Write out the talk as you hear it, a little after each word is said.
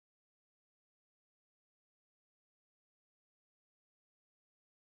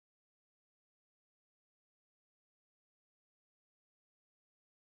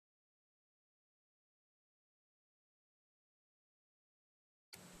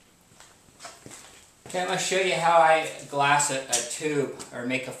Okay, I'm going to show you how I glass a tube, or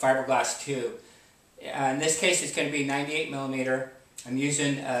make a fiberglass tube. In this case it's going to be 98 millimeter. I'm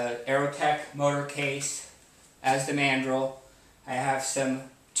using an Aerotech motor case as the mandrel. I have some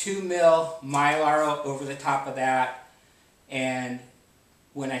 2 mil Mylar over the top of that, and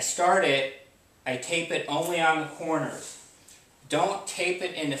when I start it, I tape it only on the corners. Don't tape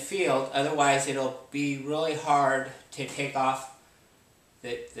it in the field, otherwise it'll be really hard to take off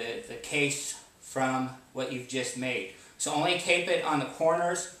the case from what you've just made. So only tape it on the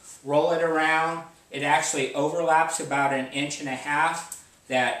corners, roll it around. It actually overlaps about 1.5 inches.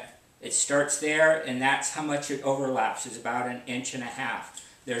 That it starts there, and that's how much it overlaps, is about 1.5 inches.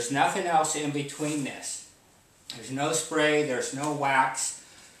 There's nothing else in between this. There's no spray, there's no wax.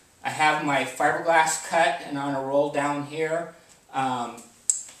 I have my fiberglass cut and on a roll down here.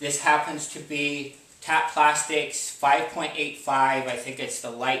 This happens to be Tap Plastics 5.85. I think it's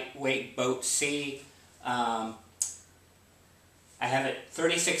the lightweight boat C. I have it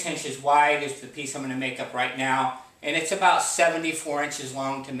 36 inches wide is the piece I'm going to make up right now, and it's about 74 inches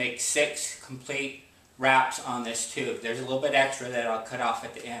long to make 6 complete wraps on this tube. There's a little bit extra that I'll cut off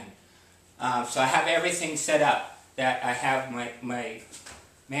at the end. So I have everything set up. That I have my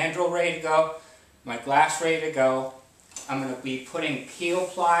mandrel ready to go, my glass ready to go. I'm going to be putting peel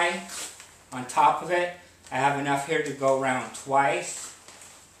ply on top of it. I have enough here to go around twice.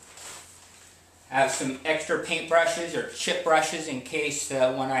 I have some extra paint brushes or chip brushes in case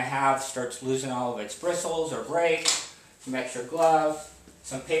the one I have starts losing all of its bristles or breaks. Some extra gloves,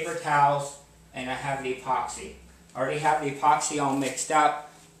 some paper towels, and I have the epoxy. I already have the epoxy all mixed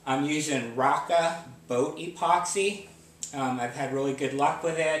up. I'm using Rocca boat epoxy. I've had really good luck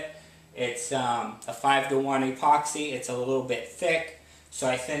with it. It's a 5-to-1 epoxy. It's a little bit thick, so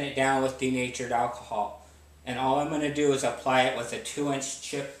I thin it down with denatured alcohol. And all I'm going to do is apply it with a 2-inch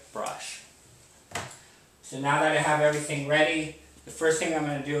chip brush. So now that I have everything ready, the first thing I'm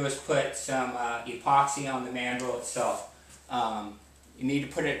going to do is put some epoxy on the mandrel itself. You need to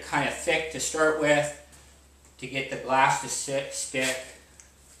put it kind of thick to start with to get the glass to stick.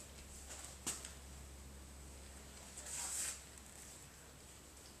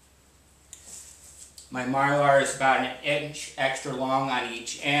 My Mylar is about 1 inch extra long on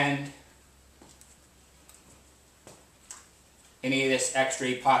each end. Any of this extra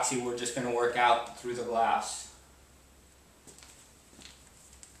epoxy we're just going to work out through the glass.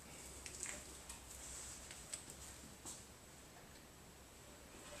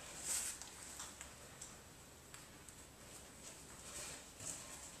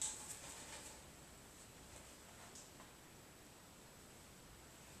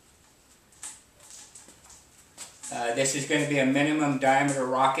 This is going to be a minimum diameter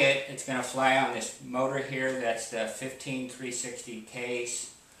rocket. It's going to fly on this motor here. That's the 15360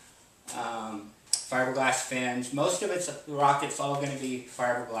 case. Fiberglass fins. Most of the rocket's all going to be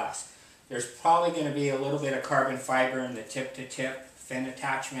fiberglass. There's probably going to be a little bit of carbon fiber in the tip-to-tip fin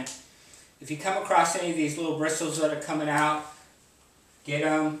attachment. If you come across any of these little bristles that are coming out, get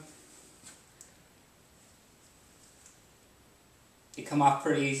them. They come off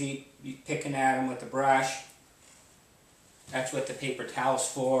pretty easy. You're picking at them with a brush. That's what the paper towel's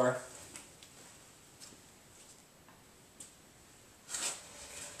for.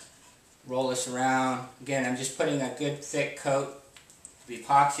 Roll this around. Again, I'm just putting a good thick coat of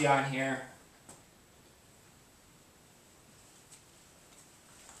epoxy on here.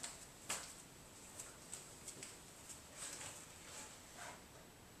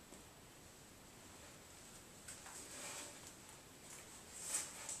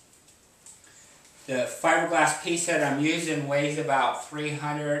 The fiberglass piece that I'm using weighs about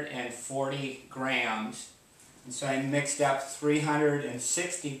 340 grams. And so I mixed up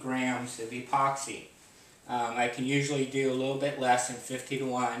 360 grams of epoxy. I can usually do a little bit less than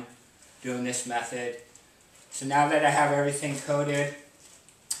 50-to-1 doing this method. So now that I have everything coated,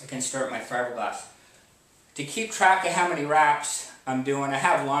 I can start my fiberglass. To keep track of how many wraps I'm doing, I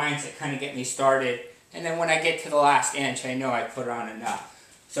have lines that kind of get me started. And then when I get to the last inch, I know I put on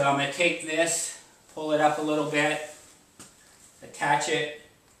enough. So I'm going to take this, pull it up a little bit, attach it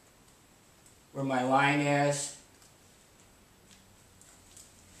where my line is.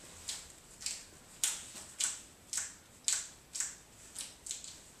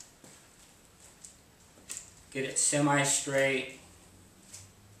 Get it semi-straight.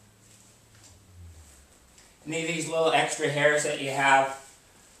 Any of these little extra hairs that you have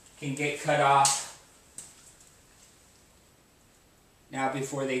can get cut off now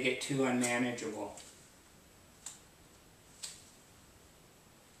before they get too unmanageable.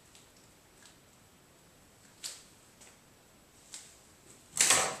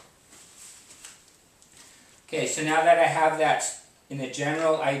 Okay, so now that I have that in a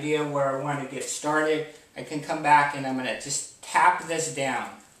general idea where I want to get started, I can come back and I'm going to just tap this down.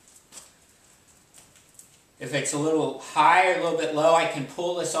 If it's a little high or a little bit low, I can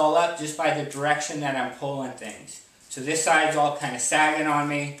pull this all up just by the direction that I'm pulling things. So this side's all kind of sagging on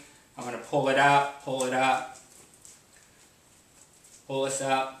me. I'm going to pull it up, pull it up, pull this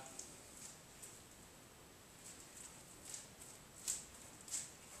up.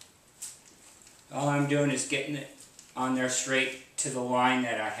 All I'm doing is getting it on there straight to the line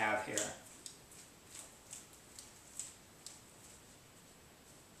that I have here.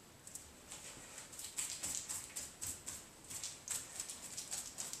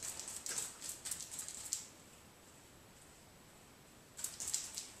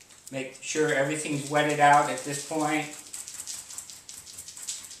 Make sure everything's wetted out at this point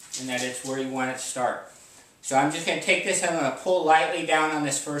and that it's where you want it to start. So I'm just going to take this and I'm going to pull lightly down on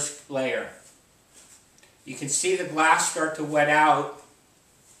this first layer. You can see the glass start to wet out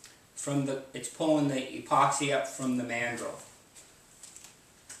from it's pulling the epoxy up from the mandrel.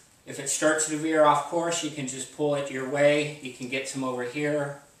 If it starts to veer off course, you can just pull it your way. You can get some over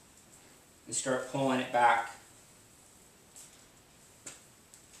here and start pulling it back.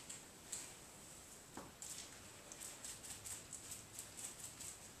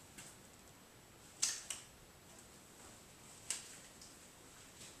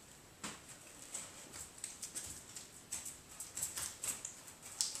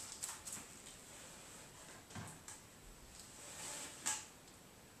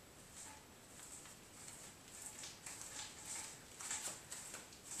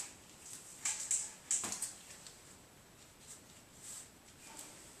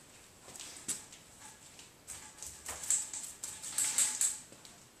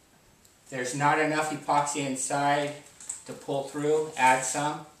 If there's not enough epoxy inside to pull through, add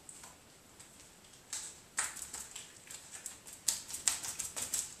some.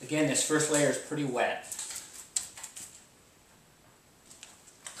 Again, this first layer is pretty wet.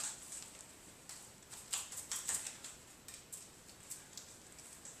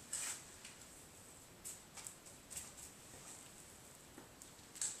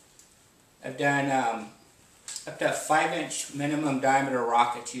 I've done up to 5-inch minimum diameter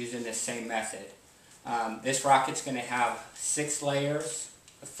rockets using the same method. This rocket's going to have 6 layers.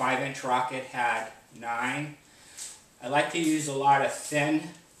 The 5-inch rocket had 9. I like to use a lot of thin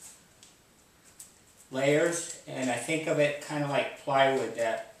layers, and I think of it kind of like plywood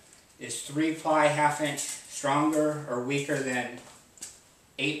that is 3-ply 1/2 inch stronger or weaker than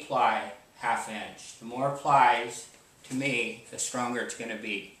 8-ply 1/2 inch. The more plies, to me, the stronger it's going to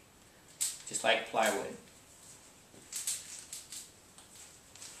be. Just like plywood.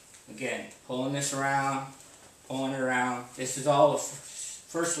 Again, pulling this around, pulling it around. This is all the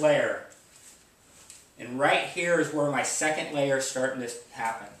first layer. And right here is where my second layer is starting to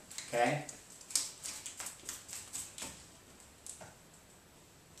happen. Okay?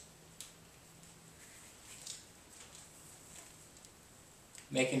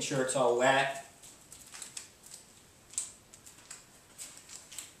 Making sure it's all wet.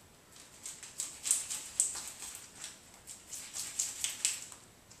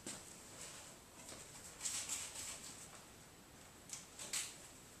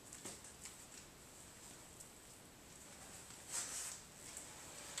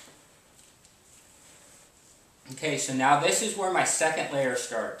 Okay, so now this is where my second layer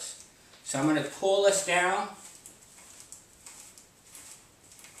starts. So I'm going to pull this down.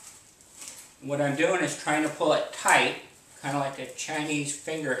 What I'm doing is trying to pull it tight, kind of like a Chinese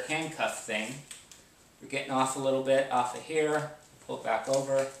finger handcuff thing. We're getting off a little bit off of here, pull it back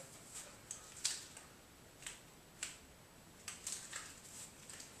over.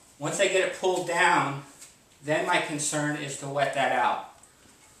 Once I get it pulled down, then my concern is to wet that out.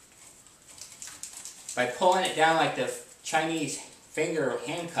 By pulling it down like the Chinese finger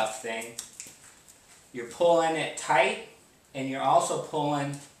handcuff thing, you're pulling it tight, and you're also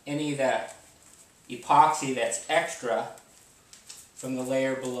pulling any of the epoxy that's extra from the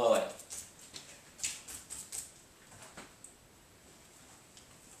layer below it.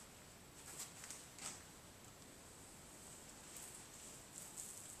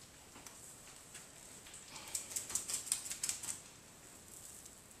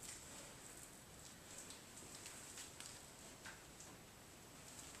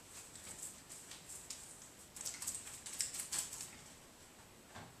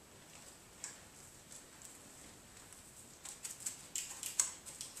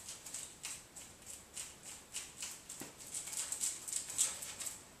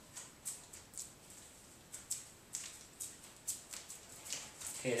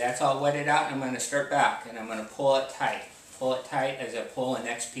 Okay, that's all wetted out, and I'm going to start back, and I'm going to pull it tight. Pull it tight as I pull the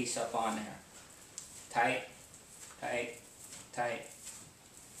next piece up on there. Tight, tight, tight.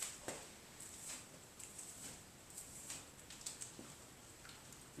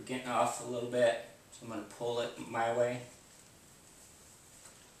 We're getting off a little bit, so I'm going to pull it my way.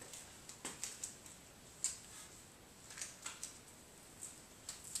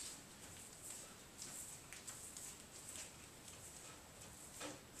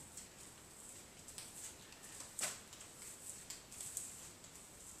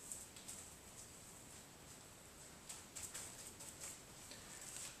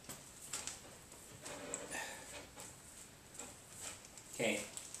 Okay.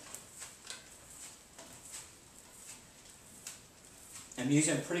 I'm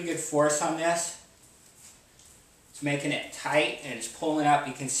using pretty good force on this. It's making it tight and it's pulling up.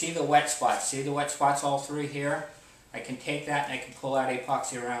 You can see the wet spots. See the wet spots all through here? I can take that and I can pull out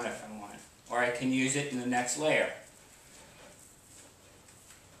epoxy around it if I want. Or I can use it in the next layer.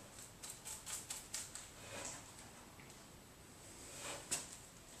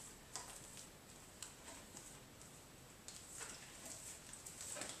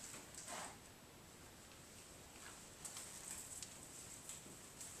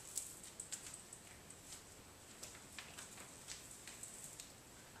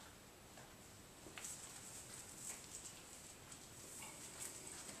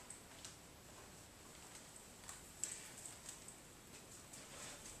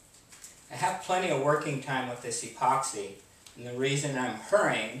 I have plenty of working time with this epoxy, and the reason I'm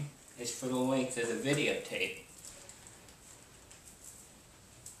hurrying is for the length of the videotape.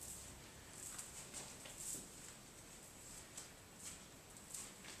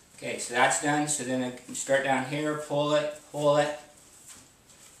 Okay, so that's done, so then I can start down here, pull it, pull it.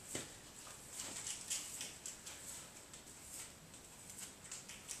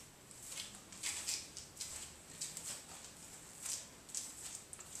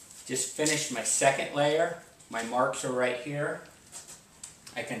 Just finished my second layer. My marks are right here.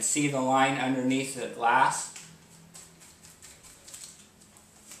 I can see the line underneath the glass.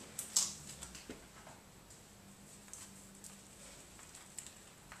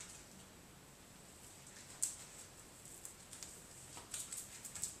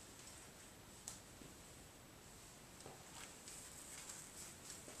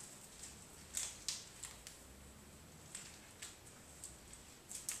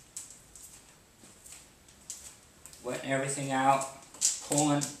 Wetting everything out,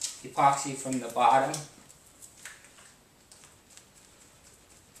 pulling epoxy from the bottom.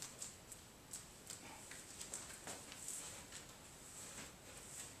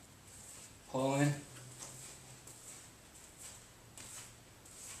 Pulling.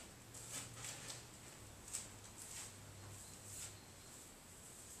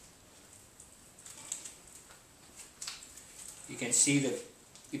 You can see the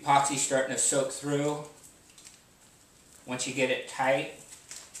epoxy starting to soak through. Once you get it tight,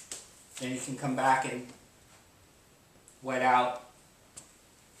 then you can come back and wet out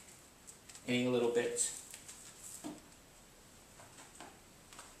any little bits.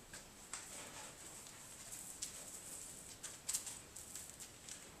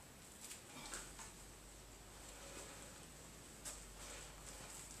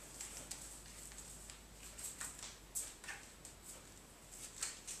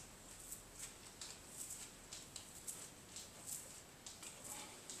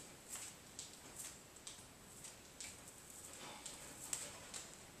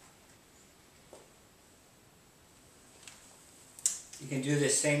 You can do the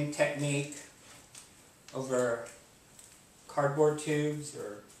same technique over cardboard tubes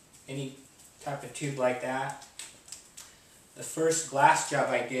or any type of tube like that. The first glass job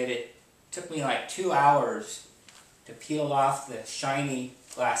I did, it took me like 2 hours to peel off the shiny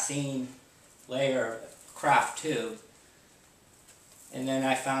glassine layer of craft tube. And then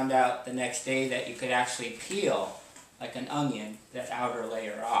I found out the next day that you could actually peel, like an onion, that outer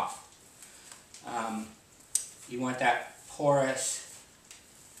layer off. You want that porous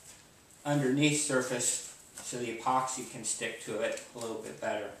underneath surface so the epoxy can stick to it a little bit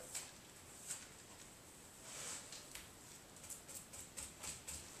better.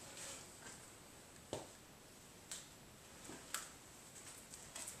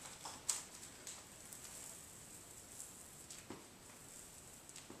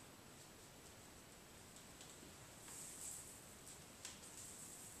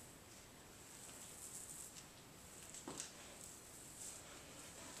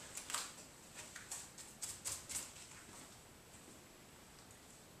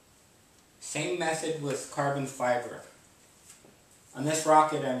 Same method with carbon fiber. On this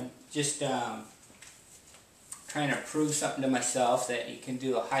rocket, I'm just trying to prove something to myself, that you can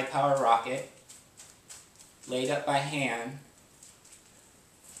do a high power rocket laid up by hand,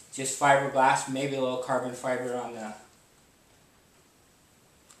 just fiberglass, maybe a little carbon fiber on the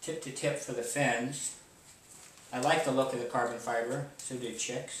tip to tip for the fins. I like the look of the carbon fiber, so do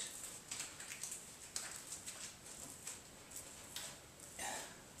chicks.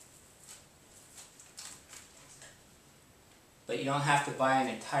 But you don't have to buy an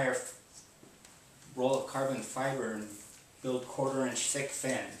entire roll of carbon fiber and build 1/4-inch thick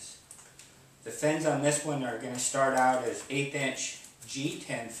fins. The fins on this one are going to start out as 1/8-inch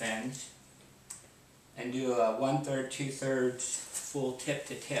G10 fins and do a 1/3, 2/3 full tip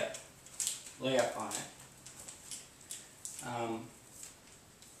to tip layup on it.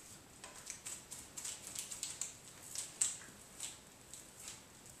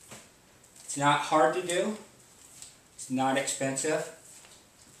 It's not hard to do. It's not expensive.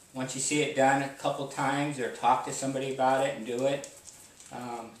 Once you see it done a couple times or talk to somebody about it and do it,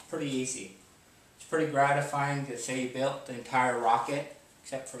 it's pretty easy. It's pretty gratifying to say you built the entire rocket,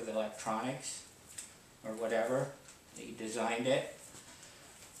 except for the electronics or whatever, that you designed it,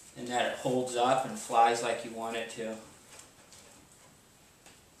 and that it holds up and flies like you want it to.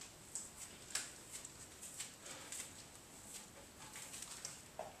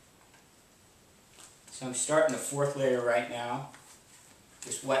 So I'm starting the 4th layer right now,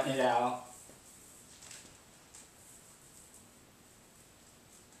 just wetting it out.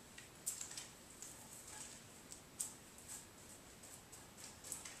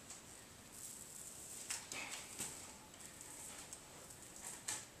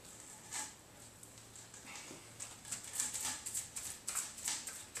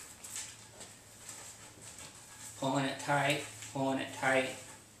 Pulling it tight, pulling it tight.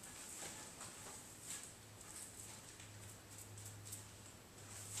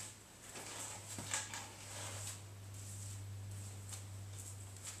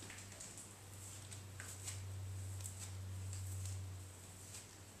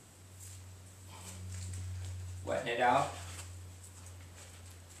 Wetting it out.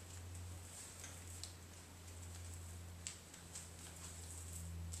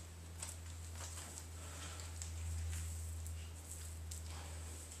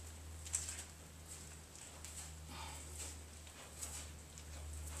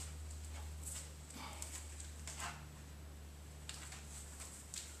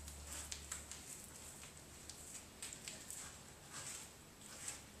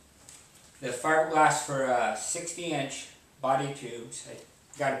 The fiberglass for 60-inch body tubes. I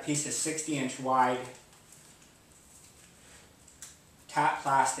got a piece of 60-inch wide tap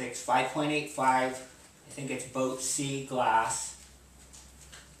plastics, 5.85. I think it's boat C glass.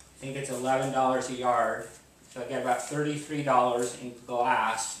 I think it's $11 a yard. So I got about $33 in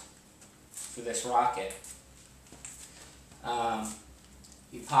glass for this rocket.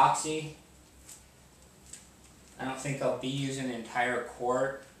 Epoxy. I don't think I'll be using an entire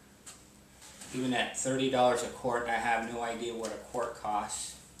quart. Even at $30 a quart, I have no idea what a quart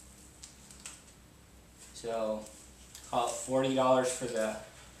costs. So, call it $40 for the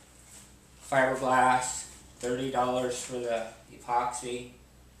fiberglass, $30 for the epoxy.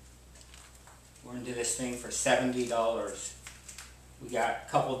 We're into this thing for $70. We got a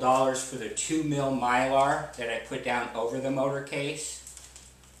couple dollars for the 2 mil Mylar that I put down over the motor case.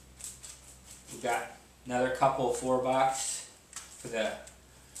 We got another couple, $4 for the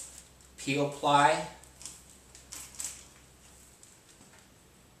peel ply.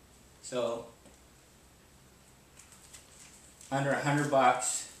 So under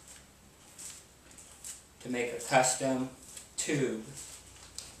 $100 to make a custom tube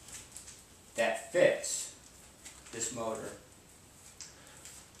that fits this motor.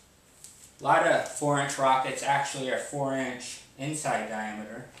 A lot of 4-inch rockets actually are 4-inch inside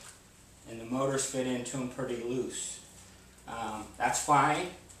diameter, and the motors fit into them pretty loose. That's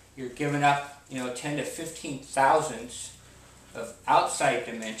fine. You're giving up, 10 to 15 thousandths of outside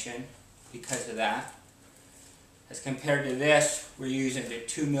dimension because of that. As compared to this, we're using the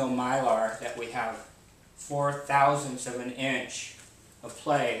 2 mil Mylar that we have 4 thousandths of an inch of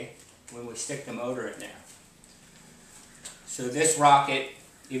play when we stick the motor in there. So this rocket,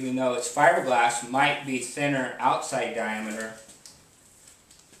 even though it's fiberglass, might be thinner outside diameter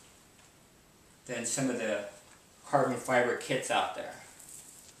than some of the carbon fiber kits out there.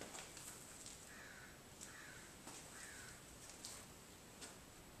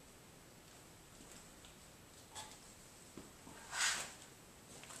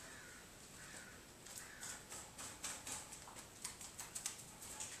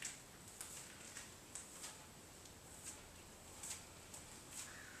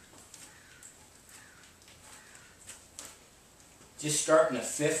 just starting the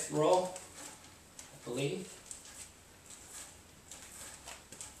 5th roll, I believe.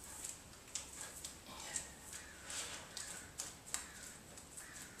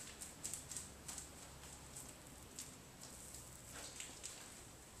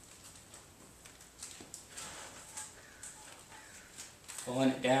 Pulling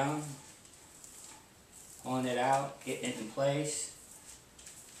it down, pulling it out, getting it in place,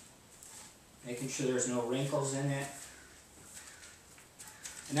 making sure there's no wrinkles in it.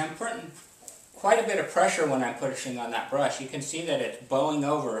 And I'm putting quite a bit of pressure when I'm pushing on that brush. You can see that it's bowing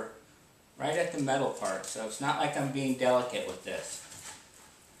over right at the metal part, so it's not like I'm being delicate with this.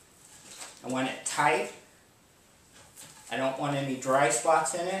 I want it tight. I don't want any dry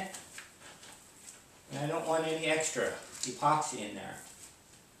spots in it. And I don't want any extra epoxy in there.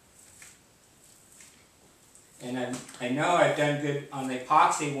 And I know I've done good on the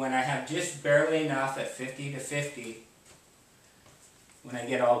epoxy when I have just barely enough at 50 to 50 when I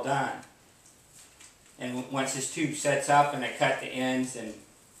get all done. And once this tube sets up and I cut the ends and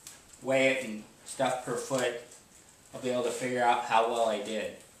weigh it and stuff per foot, I'll be able to figure out how well I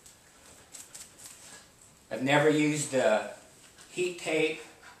did. I've never used the heat tape.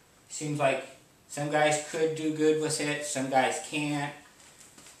 Seems like some guys could do good with it, some guys can't.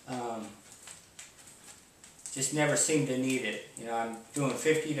 Just never seem to need it. You know, I'm doing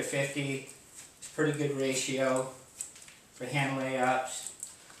 50 to 50. It's a pretty good ratio for hand layups.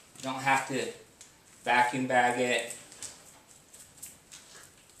 You don't have to vacuum bag it.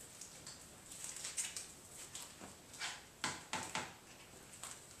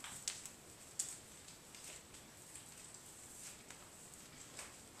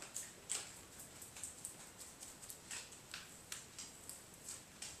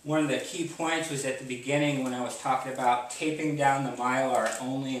 One of the key points was at the beginning when I was talking about taping down the Mylar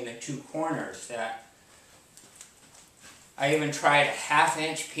only in the 2 corners. That I even tried a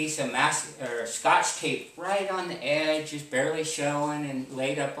 1/2-inch piece of Scotch tape right on the edge, just barely showing, and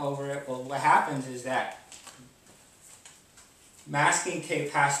laid up over it. Well, what happens is that masking tape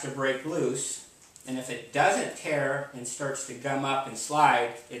has to break loose, and if it doesn't tear and starts to gum up and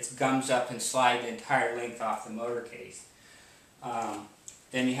slide, it gums up and slide the entire length off the motor case.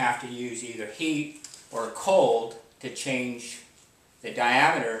 Then you have to use either heat or cold to change the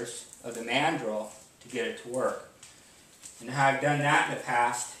diameters of the mandrel to get it to work. And how I've done that in the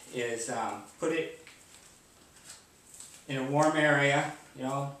past is put it in a warm area, you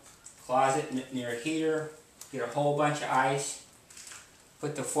know, closet near a heater, get a whole bunch of ice,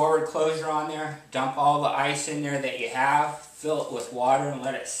 put the forward closure on there, dump all the ice in there that you have, fill it with water and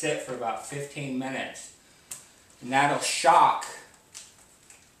let it sit for about 15 minutes. And that'll shock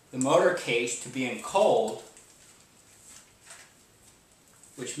the motor case to being cold,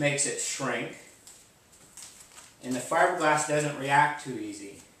 which makes it shrink, and the fiberglass doesn't react too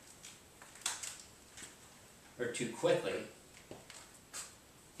easy or too quickly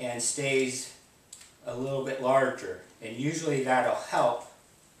and stays a little bit larger, and usually that'll help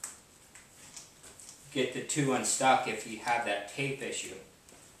get the 2 unstuck if you have that tape issue.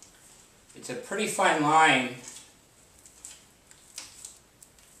 It's a pretty fine line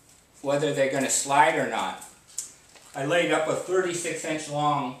whether they're going to slide or not. I laid up a 36-inch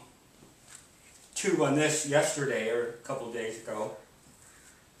long tube on this yesterday or a couple of days ago,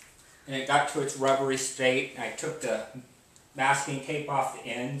 and it got to its rubbery state, and I took the masking tape off the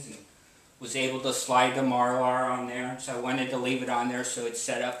ends and was able to slide the Mylar on there. So I wanted to leave it on there so it's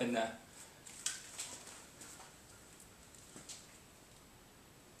set up in the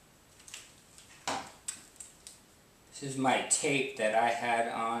This is my tape that I had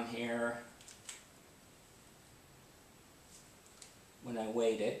on here when I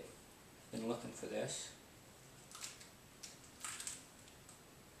weighed it. Been looking for this.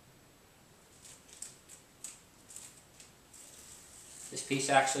 This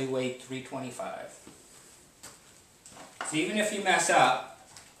piece actually weighed 325. So even if you mess up,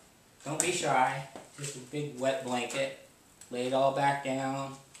 don't be shy. Just a big wet blanket. Lay it all back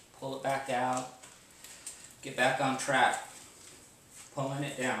down. Pull it back out. Get back on track. Pulling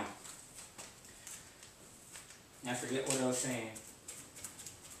it down. I forget what I was saying.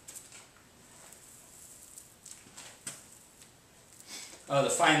 Oh, the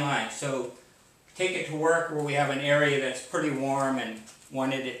fine line. So take it to work where we have an area that's pretty warm and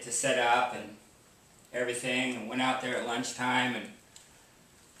wanted it to set up and everything, and went out there at lunchtime and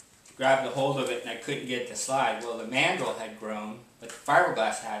grabbed a hold of it, and I couldn't get it to slide. Well, the mandrel had grown, but the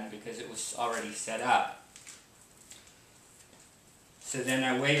fiberglass hadn't because it was already set up. So then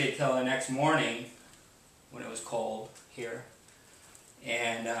I waited till the next morning when it was cold here,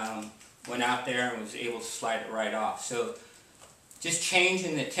 and went out there and was able to slide it right off. So just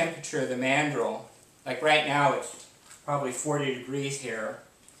changing the temperature of the mandrel. Like right now it's probably 40 degrees here.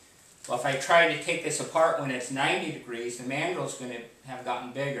 Well, if I try to take this apart when it's 90 degrees, the mandrel's going to have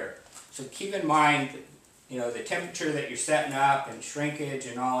gotten bigger. So keep in mind, you know, the temperature that you're setting up and shrinkage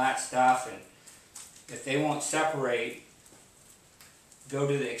and all that stuff, and if they won't separate, go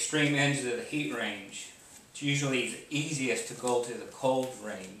to the extreme ends of the heat range. It's usually the easiest to go to the cold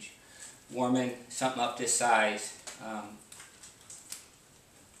range. Warming something up this size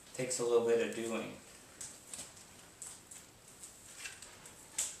takes a little bit of doing.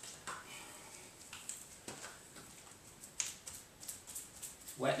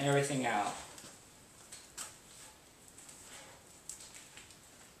 Wetting everything out.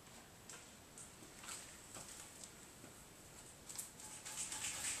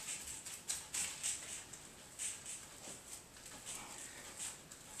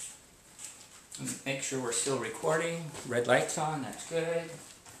 Make sure we're still recording. Red light's on, that's good.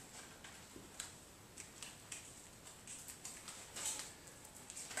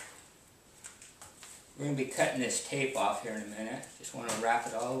 We're going to be cutting this tape off here in a minute. Just want to wrap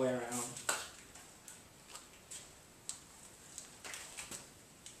it all the way around.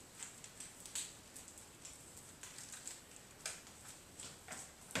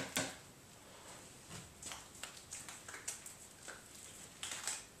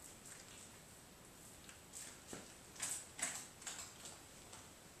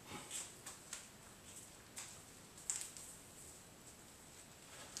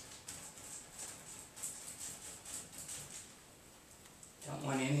 Don't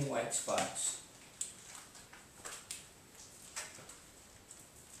want any white spots.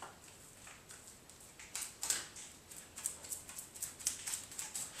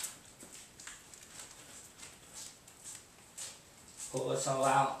 Pull this all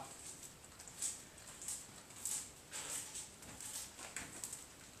out.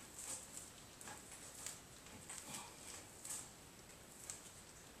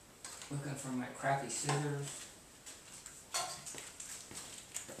 Looking for my crappy scissors.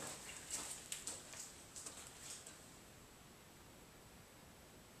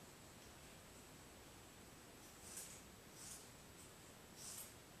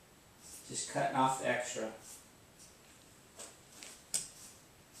 Just cutting off the extra.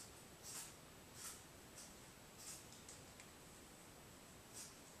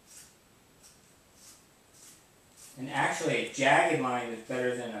 And actually a jagged line is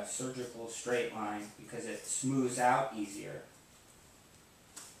better than a surgical straight line because it smooths out easier.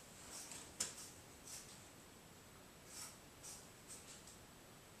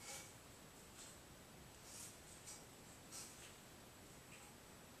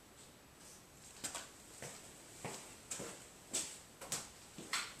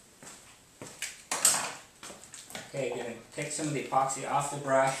 Okay, going to take some of the epoxy off the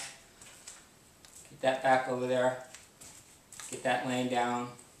brush. Get that back over there. Get that laying down.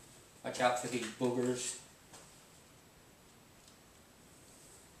 Watch out for these boogers.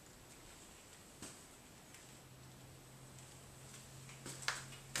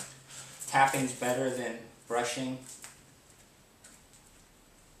 Tapping's better than brushing.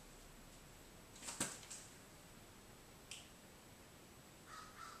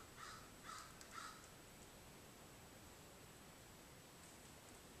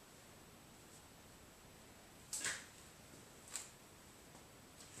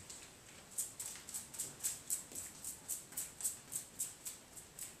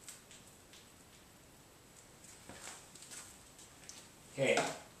 Okay,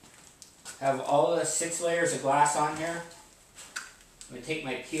 have all the 6 layers of glass on here. I'm going to take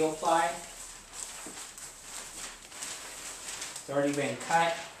my peel ply. It's already been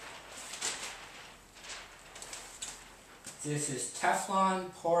cut. This is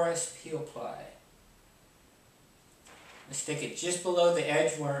Teflon porous peel ply. I stick it just below the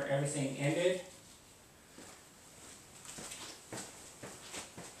edge where everything ended.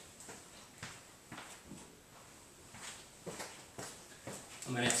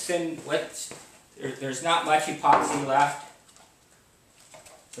 I'm going to send there's not much epoxy left,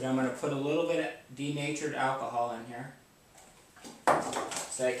 but I'm going to put a little bit of denatured alcohol in here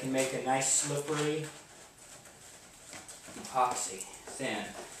so I can make a nice slippery epoxy, thin.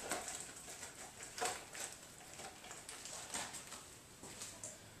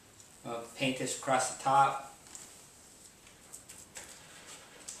 I'll paint this across the top.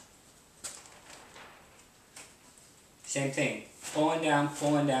 Same thing. Pulling down,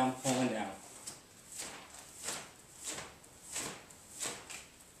 pulling down, pulling down.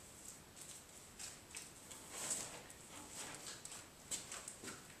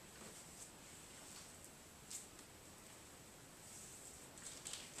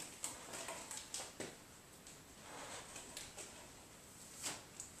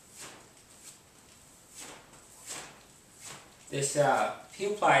 this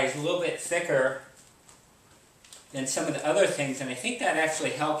peel ply is a little bit thicker than some of the other things, and I think that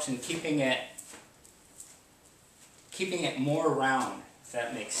actually helps in keeping it more round, if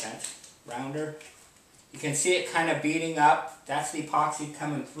that makes sense. Rounder. You can see it kind of beating up. That's the epoxy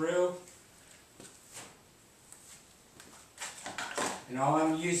coming through. And all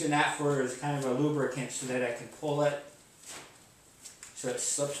I'm using that for is kind of a lubricant so that I can pull it so it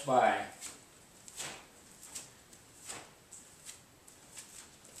slips by.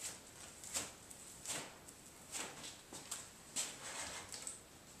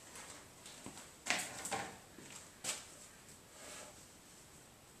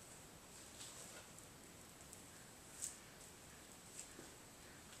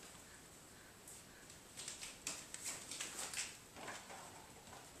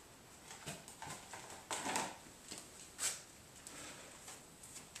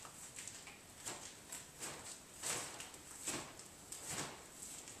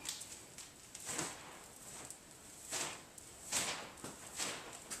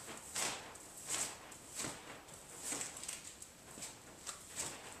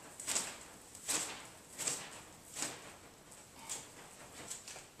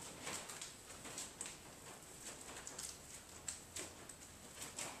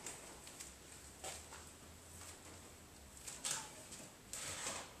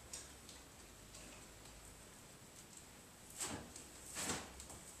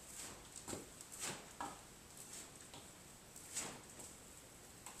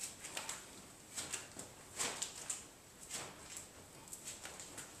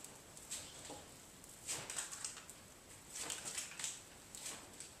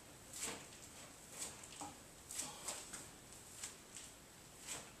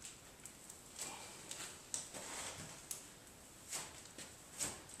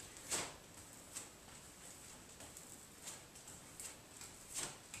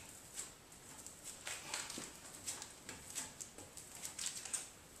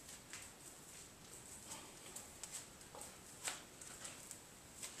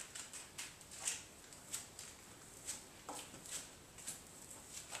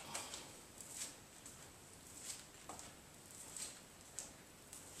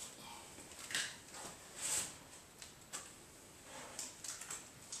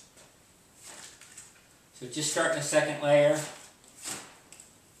 So just starting a second layer.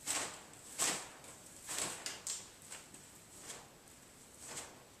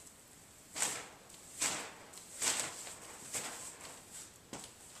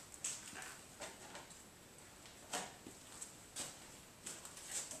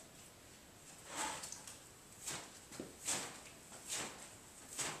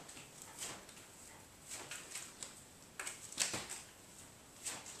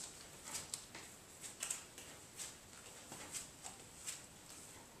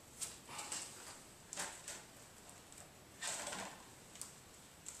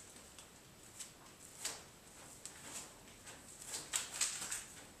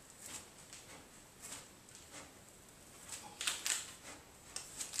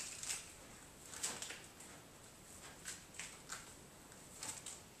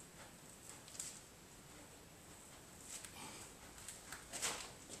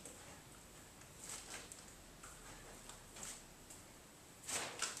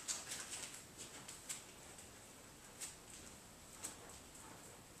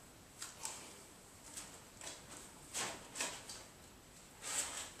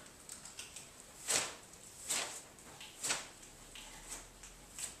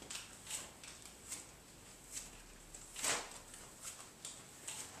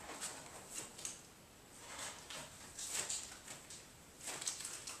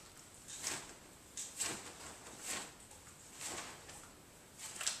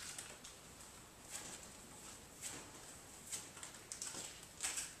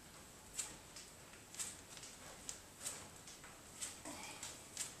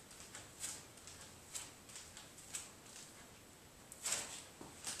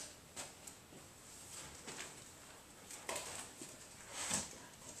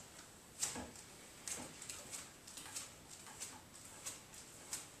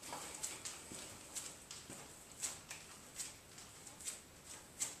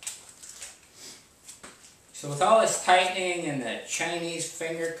 So with all this tightening and the Chinese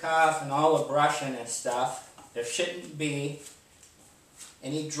finger cuff and all the brushing and stuff, there shouldn't be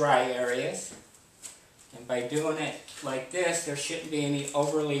any dry areas. And by doing it like this, there shouldn't be any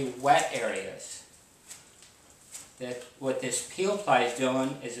overly wet areas. That what this peel ply is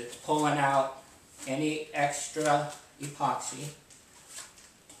doing is it's pulling out any extra epoxy.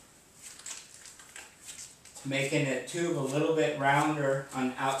 making the tube a little bit rounder on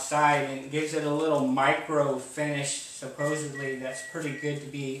the outside, and it gives it a little micro finish. Supposedly that's pretty good to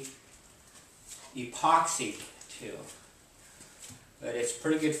be epoxy too. But it's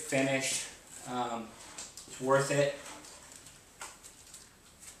pretty good finish. It's worth it.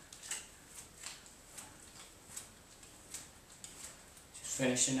 Just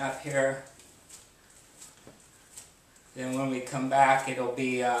finishing up here. Then when we come back, it'll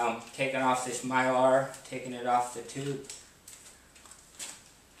be taking off this mylar, taking it off the tube,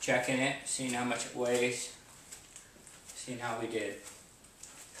 checking it, seeing how much it weighs, seeing how we did.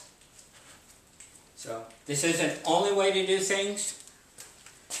 So this isn't the only way to do things.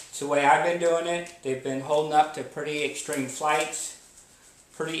 It's the way I've been doing it. They've been holding up to pretty extreme flights.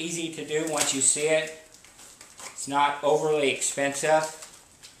 Pretty easy to do once you see it. It's not overly expensive.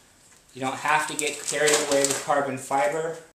 You don't have to get carried away with carbon fiber.